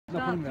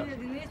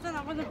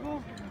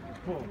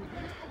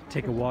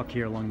Take a walk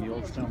here along the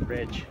old stone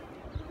bridge.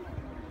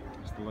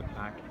 Just to look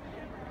back.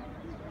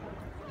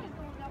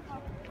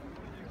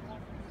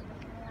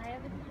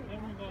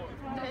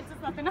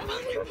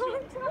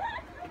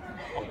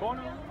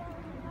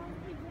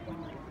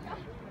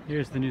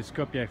 Here's the new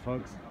Skopje,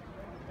 folks.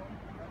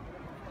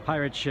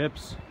 Pirate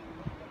ships,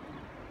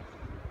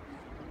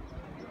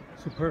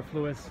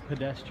 superfluous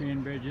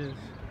pedestrian bridges,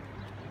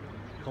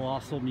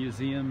 colossal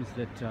museums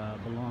that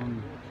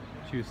belong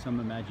to some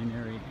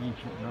imaginary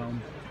ancient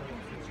Rome.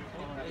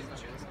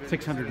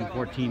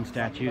 614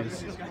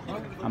 statues.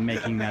 I'm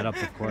making that up,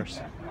 of course.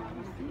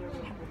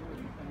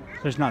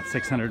 There's not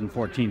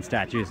 614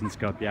 statues in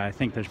Skopje. I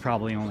think there's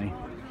probably only,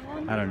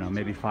 I don't know,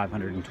 maybe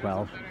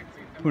 512.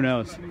 Who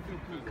knows?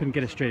 Couldn't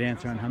get a straight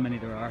answer on how many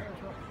there are.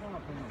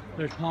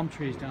 There's palm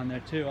trees down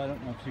there too. I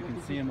don't know if you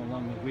can see them,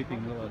 along with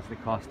weeping willows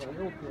that cost,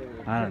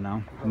 I don't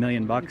know, $1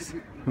 million bucks.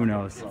 Who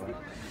knows?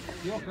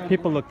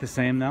 People look the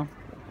same though.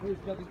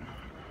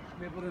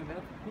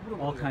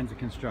 All kinds of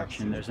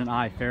construction. There's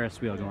an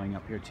Ferris wheel going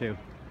up here too.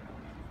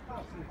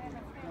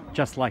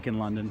 Just like in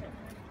London.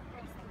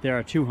 There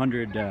are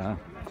 200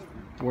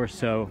 or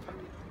so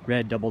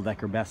red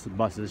double-decker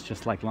buses,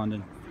 just like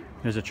London.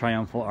 There's a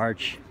triumphal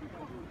arch,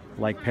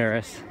 like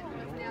Paris.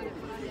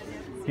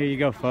 Here you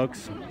go,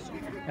 folks.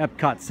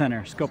 Epcot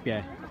Center,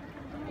 Skopje.